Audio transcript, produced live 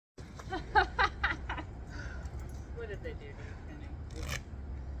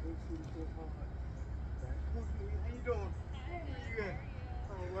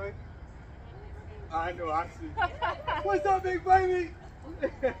I know, I see. What's up, big baby?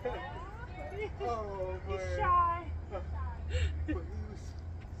 Oh, man. He's shy. But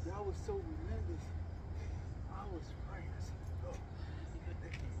y'all was so relentless. I was praying. I said, oh, they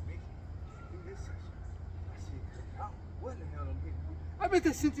can't make it. Do this session. I said, what the hell I'm getting? I meant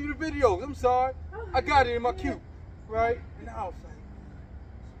to send you the videos. I'm sorry. I got it in my queue. Right? And I was like,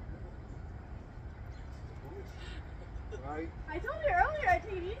 right? I told you earlier I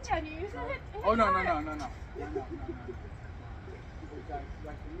take it easy on you. You said it. Oh, no. Like for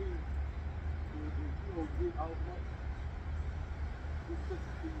me, you don't get out much. It's just a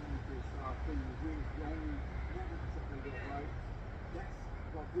thing with this thing with wings, the only movement something like that, right? That's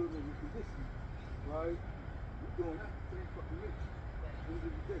about building your condition, right? You're doing that for 3 fucking minutes. End of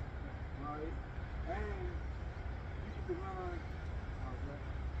the day, right? And you can run, right?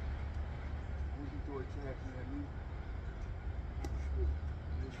 When you do a tag, you know what I mean?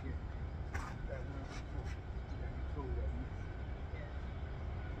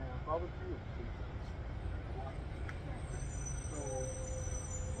 Now, if I was you,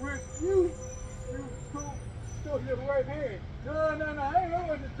 with you still your right hand. No, I ain't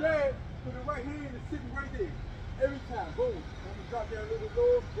know the jab, but the right hand is sitting right there. Every time, boom. When you drop down a little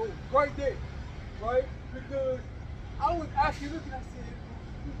lower, boom, right there. Right? Because I was actually looking, I said,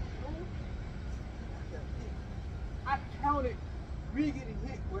 I counted me getting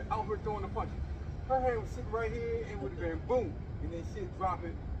hit without her throwing the punches. Her hand was sitting right here and would have been boom. And then she'd drop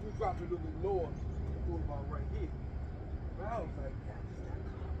it, you drop it a little bit lower, and go about right here. But I was like, yeah, just that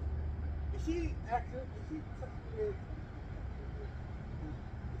calm. And she actually, she touched me, and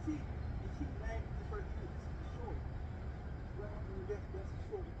she laughed at the first thing. She's short. Well, I mean, that's a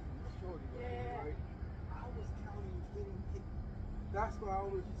shorty, right? I was counting getting hit. That's why I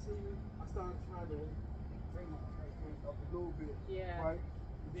always see me. I started trying to bring my right hand up a little bit, right?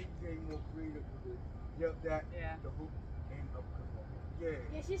 And then you getting more creative with it. Yep, that, the hook, and up. Yeah,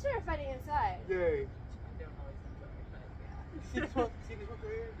 she's sort of fighting inside. Yeah. See this hook right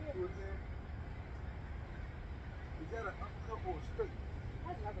here? Is that an uppercut or a straight?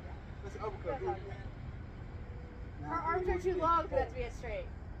 That's an uppercut. That's an uppercut. That's an uppercut. Her arms are too long for that to be a straight.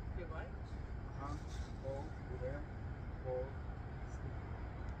 Do what? Hold, go there. Hold.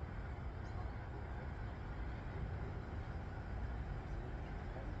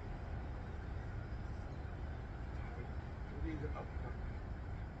 It is an uppercut.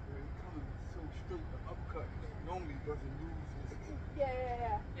 Where it's coming so straight, the uppercut normally doesn't lose its aim.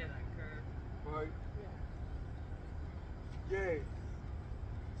 Yeah. Yeah, that curve. Right? Yeah.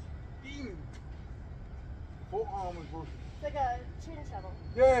 Even forearm is working. It's like a chin shovel.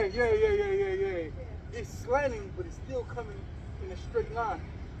 Yeah. It's slanting, but it's still coming in a straight line.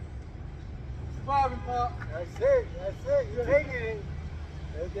 Surviving, Pop. That's it. You're taking it.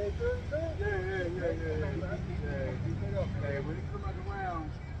 Okay, good. Yeah. Hey, when they come out the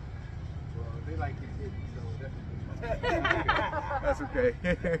round, well, they like it hit, so that's okay.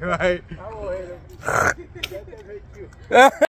 Right? I will hit him. That hit you.